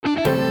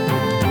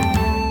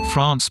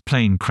France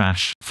plane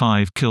crash,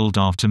 5 killed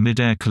after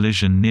mid-air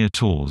collision near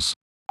Tours.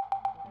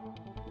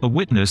 A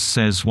witness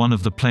says one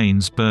of the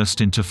planes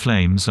burst into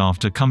flames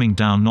after coming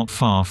down not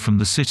far from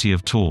the city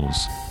of Tours.